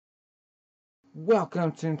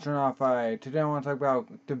Welcome to Internofy. Today I want to talk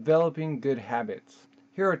about developing good habits.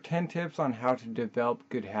 Here are 10 tips on how to develop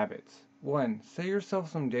good habits. 1. Set yourself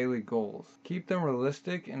some daily goals. Keep them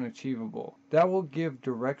realistic and achievable. That will give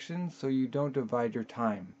direction so you don't divide your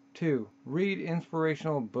time. 2. Read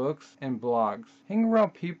inspirational books and blogs. Hang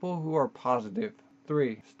around people who are positive.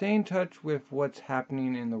 3. Stay in touch with what's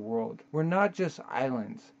happening in the world. We're not just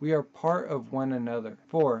islands. We are part of one another.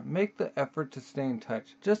 4. Make the effort to stay in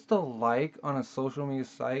touch. Just a like on a social media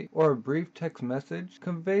site or a brief text message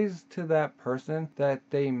conveys to that person that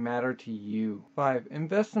they matter to you. 5.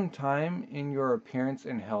 Invest some time in your appearance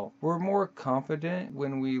and health. We're more confident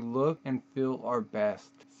when we look and feel our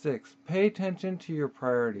best. 6. Pay attention to your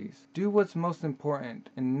priorities. Do what's most important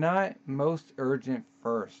and not most urgent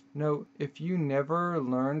first. Note, if you never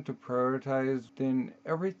learn to prioritize, then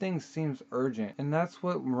everything seems urgent, and that's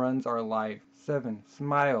what runs our life. 7.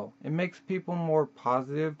 Smile. It makes people more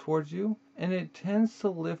positive towards you, and it tends to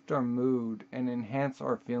lift our mood and enhance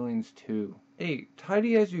our feelings too. 8.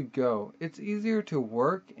 Tidy as you go. It's easier to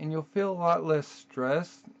work and you'll feel a lot less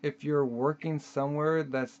stressed if you're working somewhere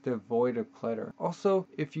that's devoid of clutter. Also,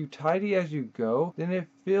 if you tidy as you go, then it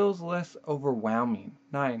feels less overwhelming.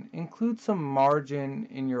 9. Include some margin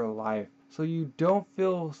in your life so you don't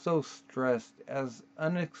feel so stressed as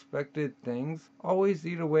unexpected things always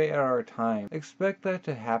eat away at our time. Expect that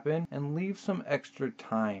to happen and leave some extra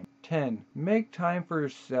time. 10. Make time for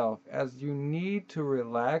yourself as you need to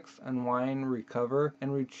relax, unwind, recover,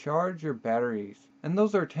 and recharge your batteries. And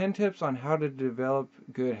those are 10 tips on how to develop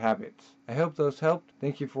good habits. I hope those helped.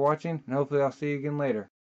 Thank you for watching, and hopefully I'll see you again later.